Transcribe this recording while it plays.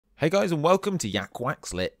Hey guys, and welcome to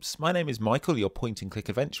YakWaxLips. My name is Michael, your point-and-click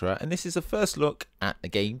adventurer, and this is the first look at a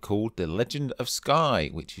game called The Legend of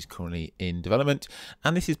Skye, which is currently in development,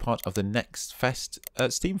 and this is part of the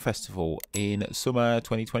NextFest Steam Festival in summer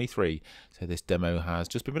 2023. So this demo has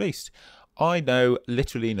just been released. I know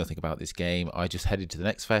literally nothing about this game. I just headed to the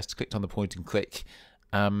NextFest, clicked on the point-and-click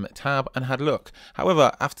tab and had a look.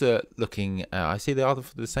 However, after looking, I see they are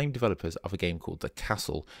the same developers of a game called The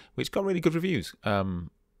Castle, which got really good reviews.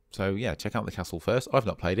 So yeah, check out The Castle first. I've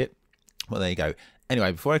not played it. Well, there you go.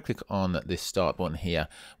 Anyway, before I click on this start button here,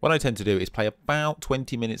 what I tend to do is play about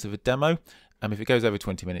 20 minutes of a demo. If it goes over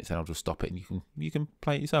 20 minutes, then I'll just stop it and you can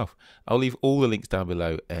play it yourself. I'll leave all the links down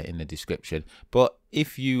below in the description. But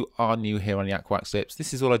if you are new here on YakWaxLips,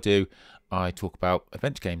 this is all I do. I talk about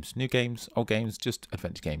adventure games, new games, old games, just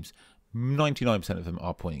adventure games. 99% of them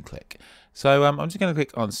are point and click. So I'm just going to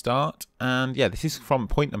click on start. And yeah, this is from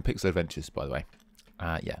Point and Pixel Adventures, by the way.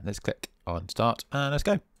 Yeah, let's click on start and let's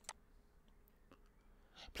go.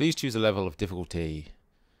 Please choose a level of difficulty.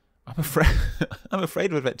 I'm afraid I'm afraid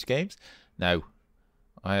of adventure games. No,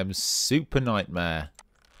 I am Super Nightmare.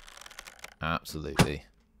 Absolutely.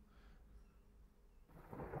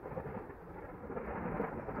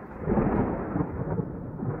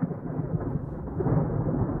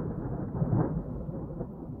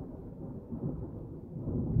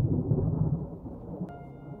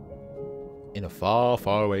 In a far,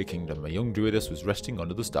 far away kingdom, a young druidess was resting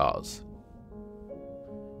under the stars.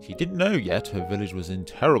 She didn't know yet her village was in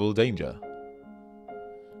terrible danger,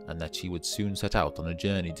 and that she would soon set out on a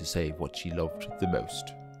journey to save what she loved the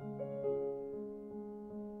most.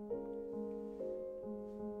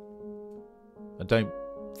 I don't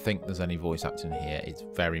think there's any voice acting here. It's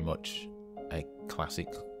very much a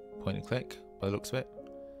classic point and click by the looks of it.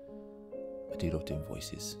 I do love doing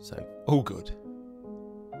voices, so all good.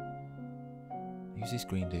 Who's this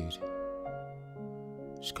green dude?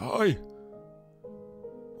 Skye!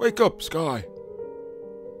 Wake up, Skye!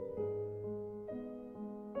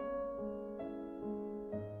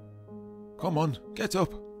 Come on, get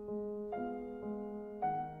up!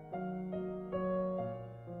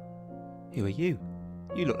 Who are you?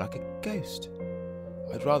 You look like a ghost.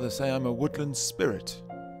 I'd rather say I'm a woodland spirit.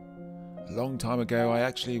 A long time ago I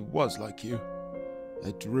actually was like you.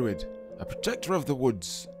 A druid, a protector of the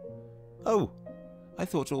woods. Oh, I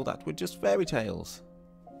thought all that were just fairy tales.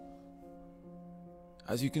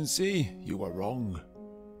 As you can see, you are wrong.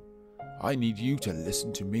 I need you to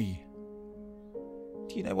listen to me.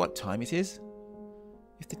 Do you know what time it is?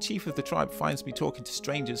 If the chief of the tribe finds me talking to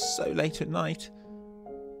strangers so late at night,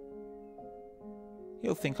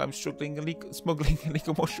 he'll think I'm smuggling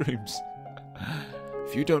illegal mushrooms.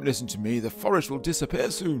 If you don't listen to me, the forest will disappear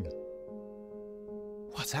soon.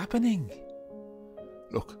 What's happening?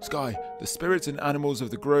 Look, Skye, the spirits and animals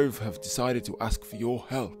of the grove have decided to ask for your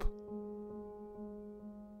help.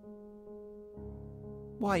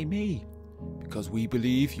 Why me? Because we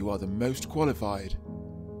believe you are the most qualified.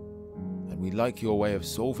 And we like your way of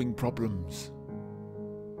solving problems.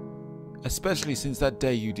 Especially since that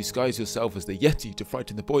day you disguised yourself as the Yeti to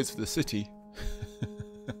frighten the boys for the city.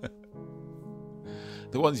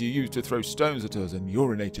 The ones you used to throw stones at us and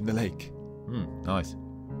urinate in the lake. Nice.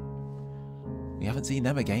 We haven't seen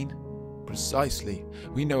them again. Precisely.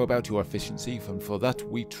 We know about your efficiency, and for that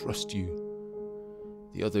we trust you.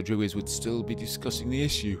 The other druids would still be discussing the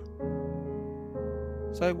issue.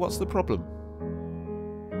 So what's the problem?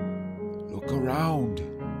 Look around.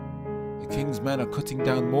 The king's men are cutting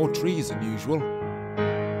down more trees than usual.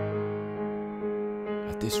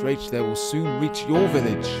 At this rate, they will soon reach your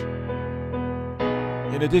village.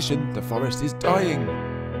 In addition, the forest is dying,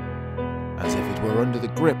 as if it were under the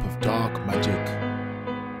grip of dark magic.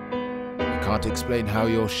 I can't explain how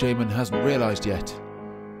your shaman hasn't realised yet.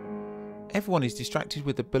 Everyone is distracted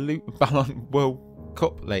with the Ballon World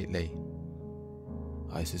Cup lately.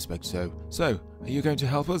 I suspect so. So, are you going to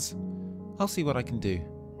help us? I'll see what I can do.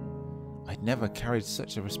 I'd never carried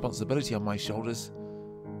such a responsibility on my shoulders.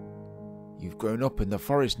 You've grown up and the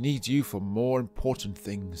forest needs you for more important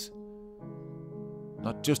things.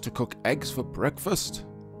 Not just to cook eggs for breakfast.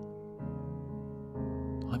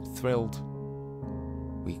 I'm thrilled.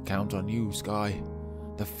 We count on you, Skye.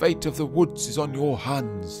 The fate of the woods is on your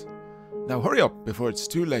hands. Now hurry up before it's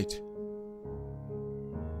too late.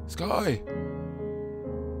 Skye!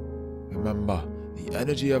 Remember, the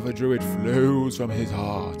energy of a druid flows from his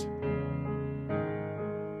heart.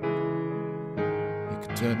 You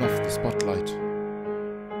can turn off the spotlight.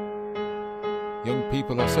 Young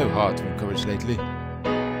people are so hard to encourage lately.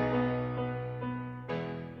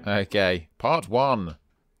 Okay, part 1.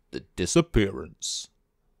 The disappearance.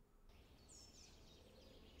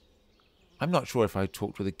 I'm not sure if I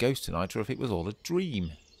talked with a ghost tonight or if it was all a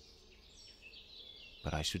dream.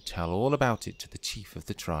 But I should tell all about it to the chief of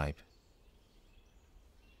the tribe.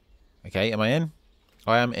 Okay, am I in?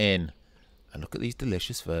 I am in. And look at these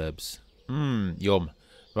delicious verbs. Yum.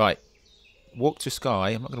 Right. Walk to Skye.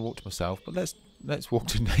 I'm not going to walk to myself, but let's walk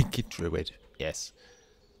to Naked Druid. Yes.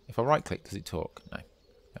 If I right click, does it talk? No. I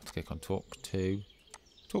have to click on talk to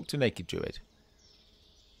Naked Druid.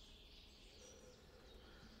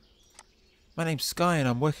 My name's Skye and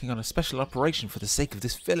I'm working on a special operation for the sake of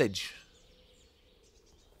this village.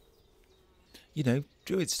 You know,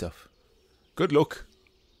 druid stuff. Good luck.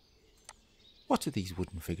 What are these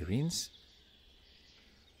wooden figurines?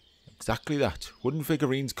 Exactly that. Wooden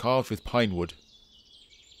figurines carved with pine wood.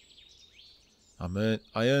 I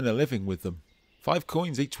earn a living with them. 5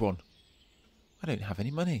 coins each one. I don't have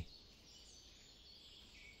any money.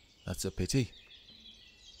 That's a pity.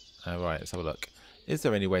 Alright, let's have a look. Is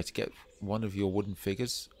there any way to get one of your wooden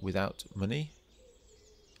figures without money?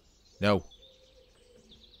 No.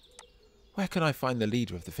 Where can I find the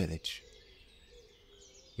leader of the village?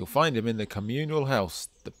 You'll find him in the communal house,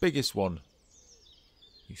 the biggest one.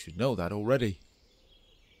 You should know that already.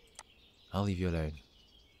 I'll leave you alone.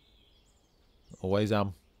 Always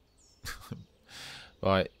am.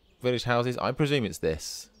 Right, village houses. I presume it's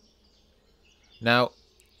this. Now,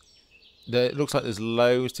 it looks like there's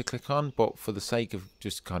loads to click on, but for the sake of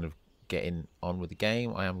just kind of getting on with the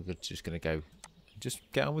game, I am just going to go just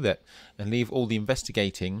get on with it and leave all the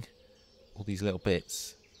investigating, all these little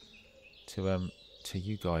bits to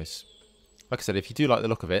you guys. Like I said, if you do like the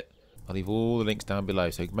look of it, I'll leave all the links down below,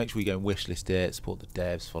 so make sure you go and wishlist it, support the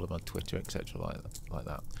devs, follow them on Twitter, etc. like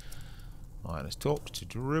that. Alright, let's talk to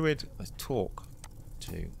Druid. Let's talk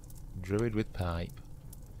to Druid with pipe.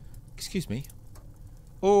 Excuse me.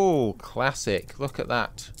 Oh, classic. Look at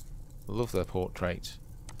that. Love the portrait.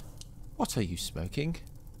 What are you smoking?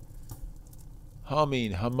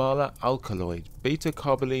 Harmine Hamala alkaloid, beta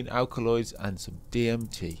carboline alkaloids, and some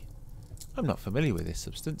DMT. I'm not familiar with these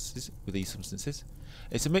substances.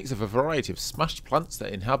 It's a mix of a variety of smashed plants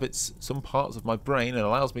that inhabits some parts of my brain and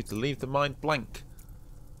allows me to leave the mind blank.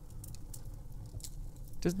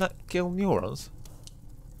 Doesn't that kill neurons?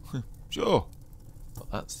 Sure.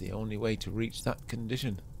 But that's the only way to reach that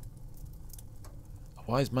condition.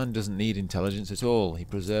 A wise man doesn't need intelligence at all. He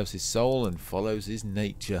preserves his soul and follows his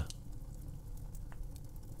nature.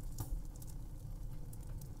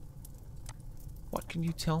 What can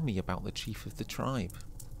you tell me about the chief of the tribe?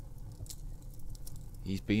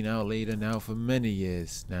 He's been our leader now for many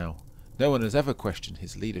years now. No one has ever questioned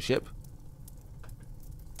his leadership.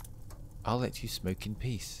 I'll let you smoke in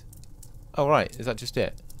peace. Oh right, is that just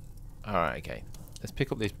it? Alright, okay. Let's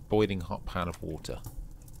pick up this boiling hot pan of water.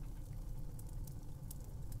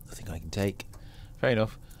 Nothing I can take. Fair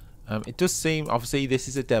enough. It does seem, obviously this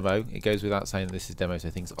is a demo. It goes without saying that this is a demo, so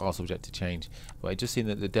things are subject to change. But it does seem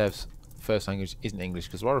that the devs' first language isn't English,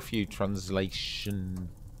 because there are a few translations.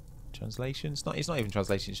 It's not even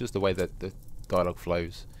translation, it's just the way that the dialogue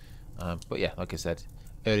flows. But yeah, like I said,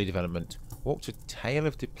 early development. Walk to Tale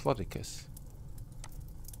of Diplodocus.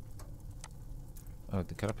 Oh,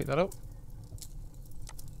 can I pick that up?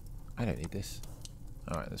 I don't need this.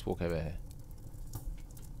 Alright, let's walk over here.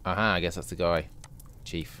 Aha, I guess that's the guy.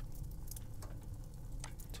 Chief.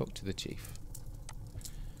 Talk to the chief.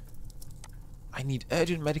 I need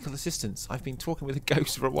urgent medical assistance. I've been talking with a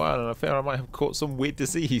ghost for a while and I fear I might have caught some weird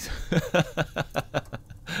disease.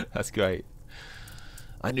 That's great.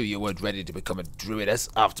 I knew you weren't ready to become a druidess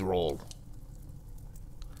after all.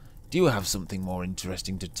 Do you have something more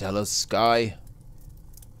interesting to tell us, Skye?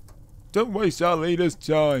 Don't waste our leader's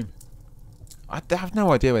time. I have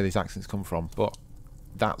no idea where these accents come from, but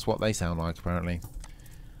that's what they sound like, apparently.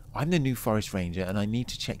 I'm the new forest ranger and I need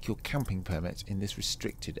to check your camping permit in this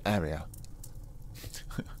restricted area.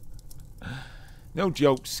 No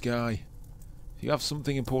jokes, Skye. If you have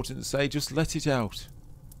something important to say, just let it out.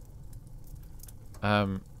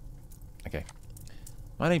 Okay.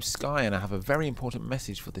 My name's Skye and I have a very important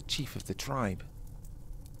message for the chief of the tribe.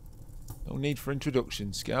 No need for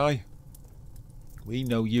introduction, Skye. We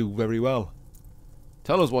know you very well.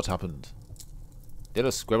 Tell us what happened. Did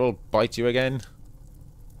a squirrel bite you again?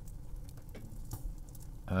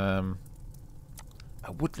 A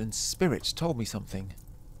woodland spirit told me something.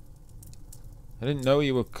 I didn't know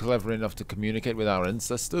you were clever enough to communicate with our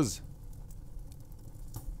ancestors.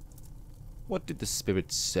 What did the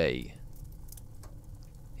spirit say?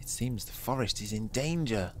 It seems the forest is in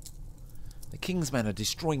danger. The king's men are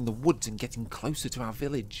destroying the woods and getting closer to our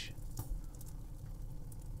village.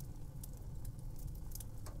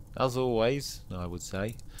 As always, I would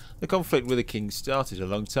say, the conflict with the king started a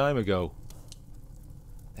long time ago.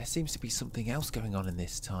 There seems to be something else going on in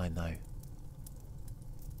this time, though.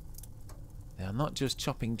 They are not just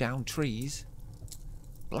chopping down trees.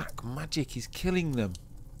 Black magic is killing them.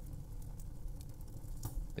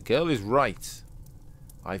 The girl is right.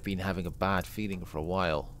 I've been having a bad feeling for a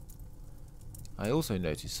while. I also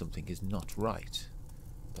noticed something is not right.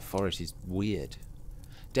 The forest is weird.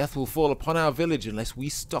 Death will fall upon our village unless we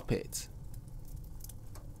stop it.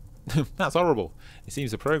 That's horrible. It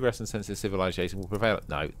seems the progress and sense of civilization will prevail.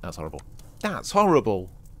 No, that's horrible. That's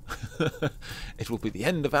horrible. It will be the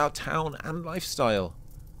end of our town and lifestyle.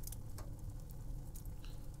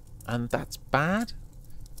 And that's bad?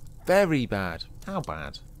 Very bad. How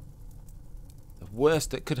bad? The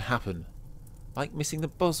worst that could happen. Like missing the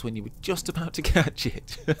bus when you were just about to catch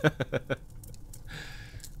it.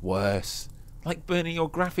 Worse. Like burning your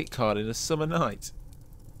graphic card in a summer night.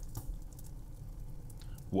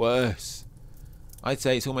 Worse. I'd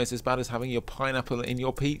say it's almost as bad as having your pineapple in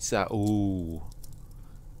your pizza. Ooh.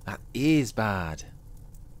 That is bad.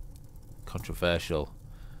 Controversial.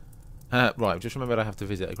 Right, just remembered I have to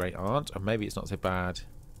visit a great aunt, and maybe it's not so bad.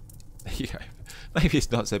 There you go. Maybe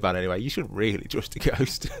it's not so bad anyway. You shouldn't really trust a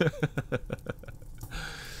ghost.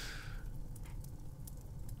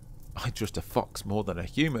 I trust a fox more than a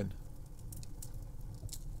human.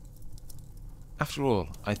 After all,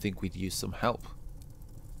 I think we'd use some help.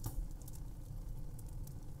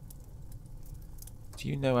 Do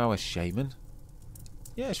you know our shaman?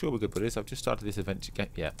 Yeah, sure, we're good buddies. I've just started this adventure game.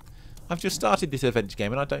 Yeah. I've just started this adventure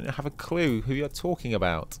game and I don't have a clue who you're talking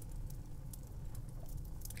about.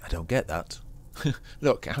 I don't get that.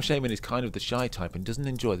 Look, our shaman is kind of the shy type and doesn't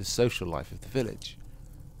enjoy the social life of the village.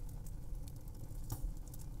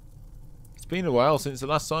 It's been a while since the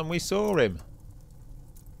last time we saw him.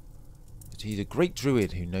 But he's a great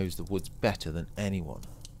druid who knows the woods better than anyone.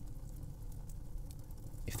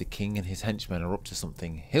 If the king and his henchmen are up to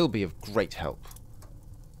something, he'll be of great help.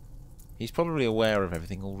 He's probably aware of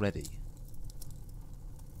everything already.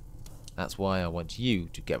 That's why I want you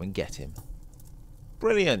to go and get him.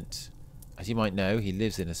 Brilliant! As you might know, he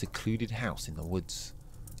lives in a secluded house in the woods,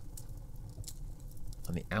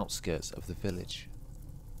 on the outskirts of the village.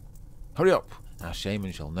 Hurry up! Our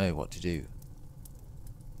shaman shall know what to do.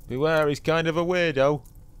 Beware, he's kind of a weirdo.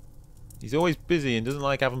 He's always busy and doesn't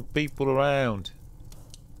like having people around.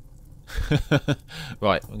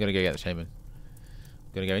 Right, I'm going to go get the shaman.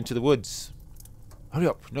 I'm going to go into the woods. Hurry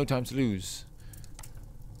up, no time to lose.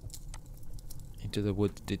 Into the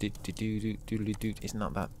woods. Isn't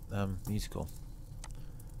that musical?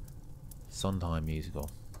 Sondheim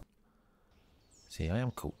musical. See, I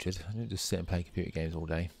am cultured. I don't just sit and play computer games all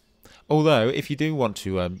day. Although, if you do want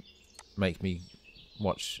to make me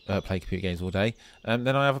watch play computer games all day,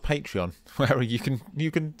 then I have a Patreon where you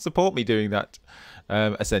can support me doing that.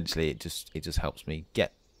 Essentially, it just helps me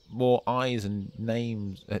get more eyes and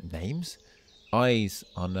eyes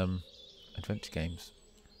on adventure games,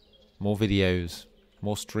 more videos,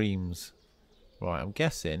 more streams. Right, I'm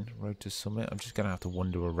guessing Road to Summit. I'm just gonna have to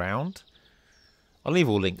wander around. I'll leave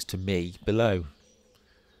all links to me below,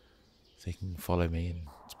 so you can follow me and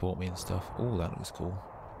support me and stuff. Oh, that looks cool.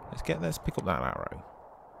 Let's pick up that arrow.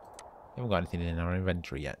 We haven't got anything in our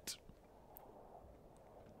inventory yet.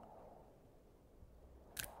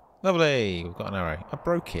 Lovely! We've got an arrow. I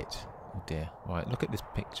broke it. Oh dear. Right, look at this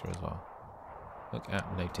picture as well. Look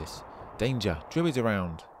at, notice. Danger! Druids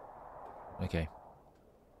around! Okay.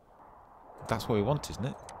 That's what we want, isn't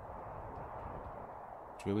it?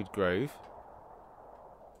 Druid Grove.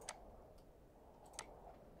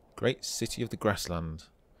 Great City of the Grassland.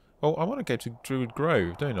 Oh, I want to go to Druid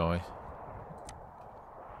Grove, don't I?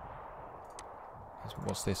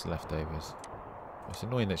 What's this, leftovers? It's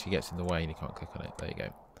annoying that she gets in the way and you can't click on it. There you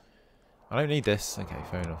go. I don't need this. Okay,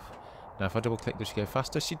 fair enough. Now if I double click, does she go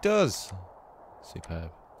faster? She does!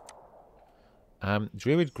 Superb.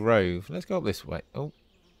 Druid Grove. Let's go up this way. Oh,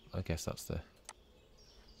 I guess that's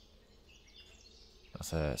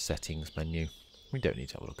a settings menu. We don't need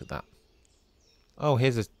to have a look at that. Oh,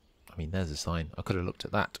 there's a sign. I could have looked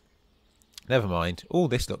at that. Never mind. Oh,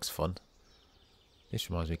 this looks fun. This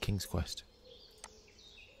reminds me of King's Quest.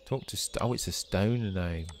 Talk to... oh, it's a stone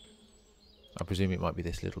name. I presume it might be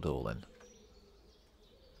this little door then.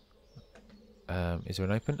 Is there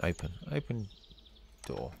an open? Open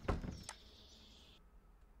door.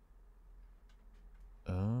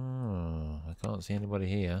 Oh, I can't see anybody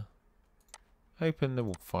here. Open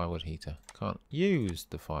the firewood heater. Can't use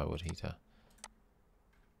the firewood heater.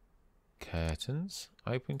 Curtains.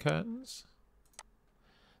 Open curtains.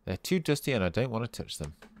 They're too dusty and I don't want to touch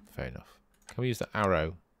them. Fair enough. Can we use the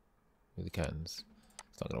arrow with the curtains?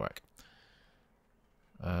 It's not going to work.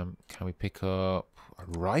 Can we pick up a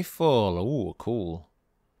rifle? Oh, cool.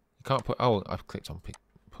 You can't put... Oh, I've clicked on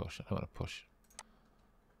push. I don't want to push.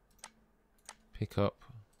 Pick up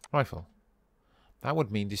rifle. That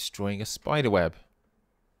would mean destroying a spider web.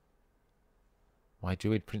 My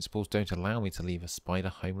druid principles don't allow me to leave a spider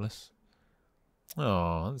homeless.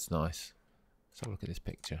 Oh, that's nice. Let's have a look at this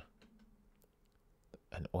picture.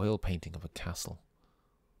 An oil painting of a castle.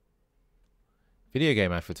 Video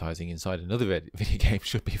game advertising inside another video game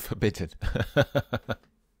should be forbidden.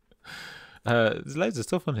 There's loads of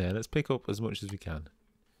stuff on here. Let's pick up as much as we can.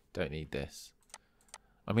 Don't need this.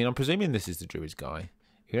 I mean, I'm presuming this is the druid's guy.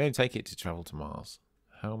 You can only take it to travel to Mars.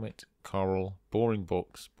 Helmet, coral, boring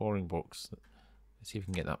books, boring books. Let's see if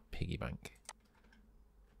we can get that piggy bank.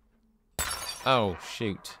 Oh,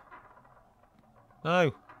 shoot.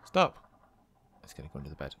 No, stop. Let's get it under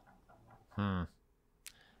the bed.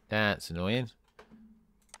 That's annoying.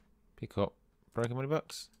 Pick up broken money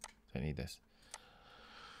box. Don't need this.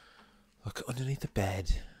 Look underneath the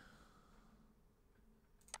bed.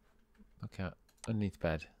 Look at underneath the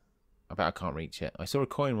bed. I bet I can't reach it. I saw a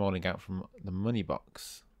coin rolling out from the money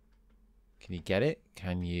box. Can you get it?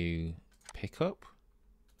 Can you pick up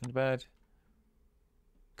under the bed?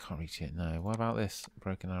 Can't reach it. No. What about this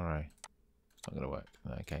broken arrow? It's not going to work.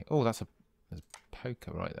 No, okay. Oh, there's a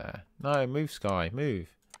poker right there. No, move, Skye. Move.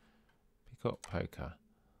 Pick up poker.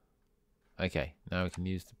 Okay. Now we can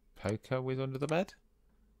use the poker with under the bed.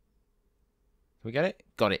 Can we get it?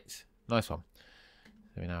 Got it. Nice one.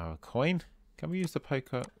 So we now have a coin. Can we use the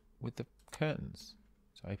poker with the curtains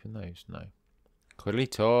to open those? No. Cuddly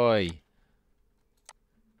toy.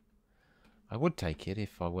 I would take it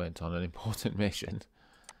if I weren't on an important mission.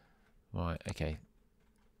 Right, okay.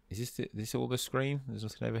 Is this all the screen? There's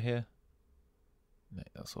nothing over here? No,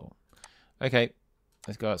 that's all. Okay,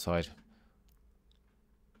 let's go outside.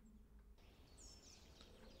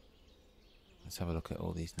 Let's have a look at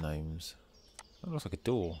all these gnomes. That looks like a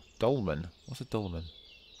door. Dolmen. What's a dolmen?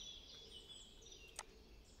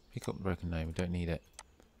 Pick up the broken gnome. We don't need it.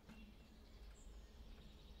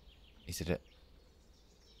 Is it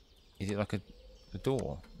like a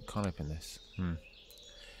door? I can't open this.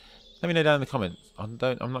 Let me know down in the comments. I'm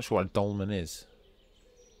not sure what a dolmen is.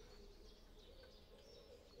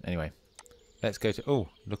 Anyway, let's go to... Oh,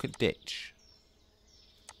 look at ditch.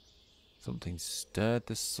 Something stirred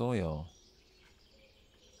the soil.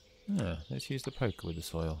 Yeah, let's use the poker with the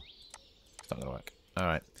soil. It's not going to work.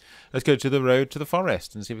 Alright. Let's go to the road to the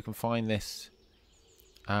forest and see if we can find this.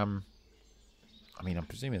 I mean, I'm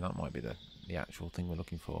presuming that might be the actual thing we're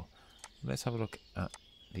looking for. Let's have a look at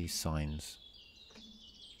these signs.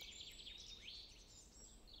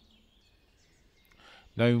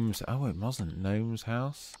 Gnomes. Oh, it wasn't. Gnome's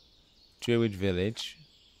house. Druid village.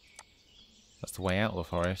 That's the way out of the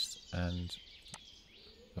forest. And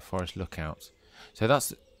the forest lookout. So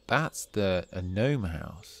that's a gnome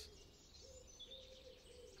house.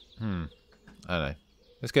 I don't know.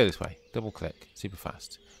 Let's go this way. Double click. Super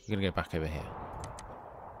fast. We're going to go back over here.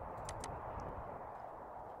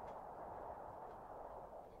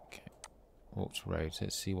 Okay. Walk to road.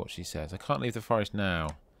 Let's see what she says. I can't leave the forest now.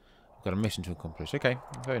 I've got a mission to accomplish. Okay.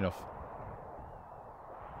 Fair enough.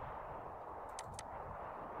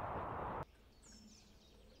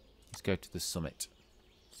 Let's go to the summit.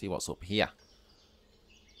 See what's up here.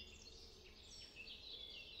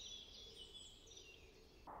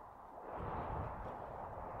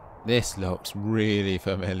 This looks really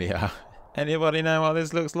familiar. Anybody know what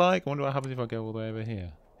this looks like? I wonder what happens if I go all the way over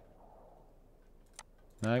here.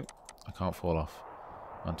 No, I can't fall off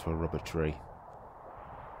onto a rubber tree.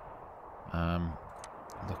 Can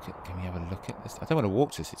we have a look at this? I don't want to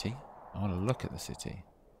walk to the city. I want to look at the city.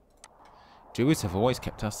 Druids have always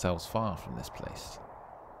kept ourselves far from this place.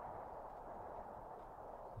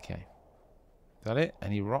 Okay. Is that it?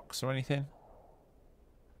 Any rocks or anything?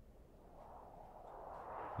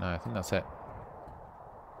 No, I think that's it.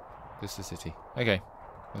 This is the city. Okay,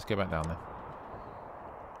 let's go back down then.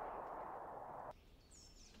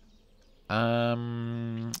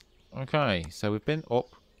 Okay, so we've been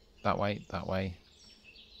up that way, that way.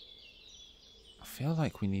 I feel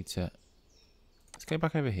like we need to... Let's go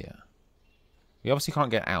back over here. We obviously can't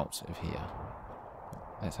get out of here.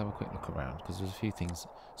 Let's have a quick look around, because there's a few things.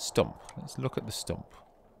 Stump. Let's look at the stump.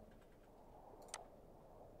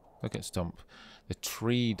 Look at stump. The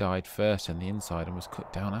tree died first on the inside and was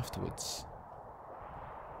cut down afterwards.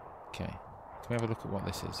 Okay. Can we have a look at what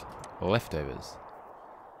this is? Leftovers.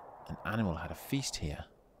 An animal had a feast here.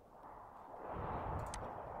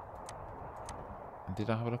 And did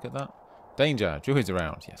I have a look at that? Danger! Druids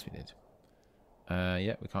around. Yes, we did.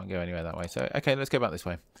 Yeah, we can't go anywhere that way. So, okay, let's go back this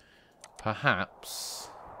way. Perhaps...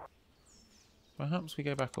 perhaps we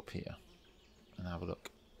go back up here and have a look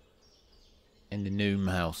in the Noom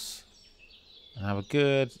house and have a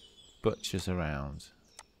good butcher's around.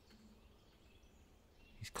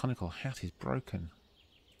 His conical hat is broken.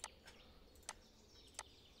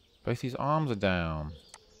 Both his arms are down.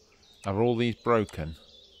 Are all these broken?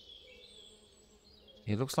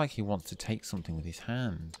 It looks like he wants to take something with his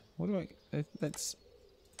hand. What do I... Let's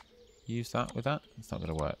use that with that. It's not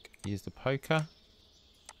going to work. Use the poker.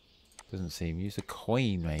 Doesn't seem. Use the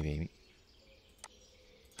coin, maybe.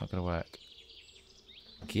 Not going to work.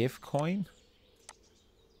 Give coin?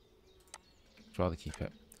 I'd rather keep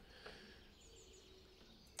it.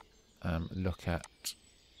 Look at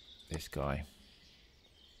this guy.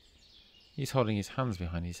 He's holding his hands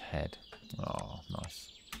behind his head. Oh,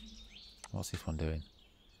 nice. What's this one doing?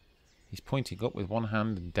 He's pointing up with one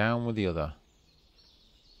hand and down with the other.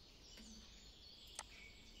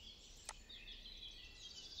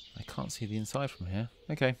 I can't see the inside from here.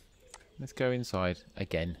 Okay, let's go inside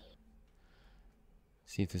again.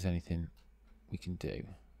 See if there's anything we can do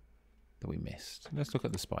that we missed. Let's look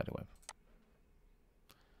at the spider web.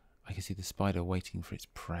 I can see the spider waiting for its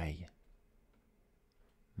prey.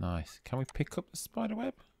 Nice. Can we pick up the spider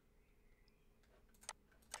web?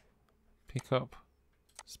 Pick up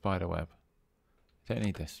spider web. Don't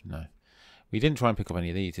need this. No. We didn't try and pick up any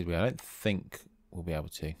of these, did we? I don't think we'll be able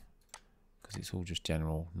to. Because it's all just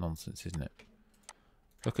general nonsense, isn't it?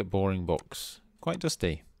 Look at boring books. Quite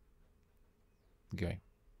dusty. Okay.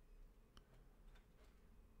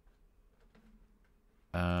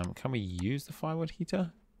 Can we use the firewood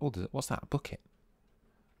heater? Oh, what's that? A bucket.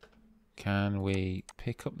 Can we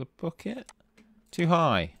pick up the bucket? Too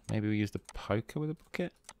high. Maybe we use the poker with a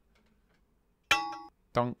bucket.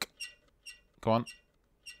 Donk. Go on.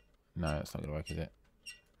 No, that's not going to work, is it?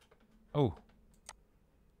 Oh.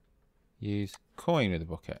 Use coin with a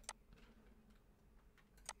bucket.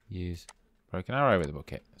 Use broken arrow with a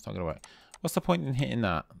bucket. It's not going to work. What's the point in hitting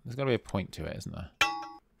that? There's got to be a point to it, isn't there?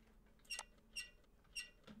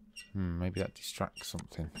 Maybe that distracts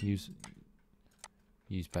something. Use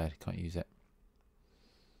bed. Can't use it.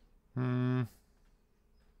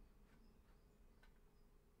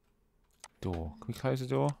 Door. Can we close the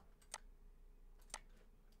door?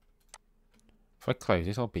 If I close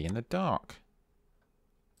this, I'll be in the dark.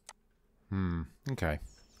 Okay.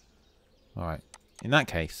 Alright. In that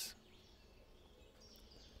case,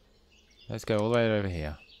 let's go all the way over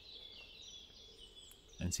here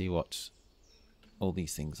and see what all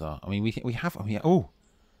these things are. I mean, we have... I mean, oh!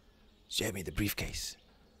 Show me the briefcase.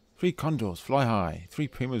 3 condors fly high. 3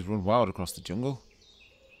 pumas run wild across the jungle.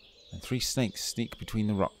 And 3 snakes sneak between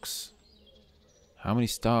the rocks. How many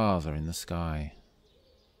stars are in the sky?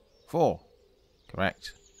 4.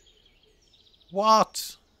 Correct.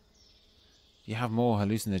 What? Do you have more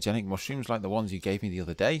hallucinogenic mushrooms like the ones you gave me the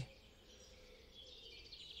other day?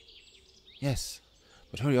 Yes,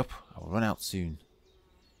 but hurry up. I will run out soon.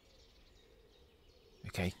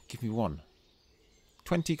 Okay, give me 1.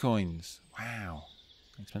 20 coins. Wow.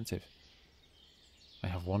 Expensive. I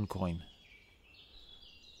have 1 coin.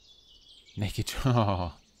 Naked.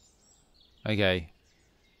 Oh. Okay.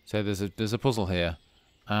 So there's a puzzle here.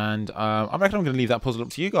 And I reckon I'm going to leave that puzzle up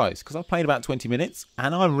to you guys, because I've played about 20 minutes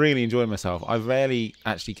and I'm really enjoying myself. I rarely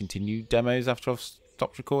actually continue demos after I've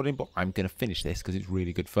stopped recording, but I'm going to finish this because it's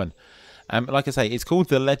really good fun. Like I say, it's called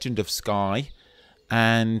The Legend of Skye,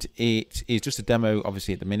 and it is just a demo,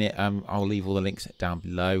 obviously, at the minute. I'll leave all the links down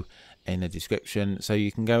below in the description so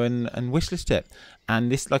you can go and wishlist it. And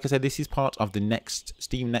this, like I said, this is part of the next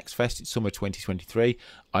Steam NextFest. It's summer 2023.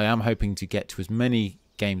 I am hoping to get to as many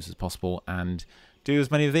games as possible and do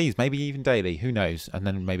as many of these, maybe even daily, who knows, and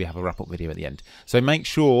then maybe have a wrap-up video at the end. So make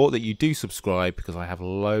sure that you do subscribe, because I have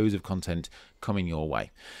loads of content coming your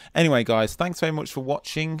way. Anyway, guys, thanks very much for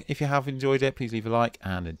watching. If you have enjoyed it, please leave a like,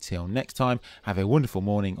 and until next time, have a wonderful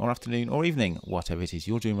morning or afternoon or evening, whatever it is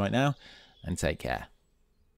you're doing right now, and take care.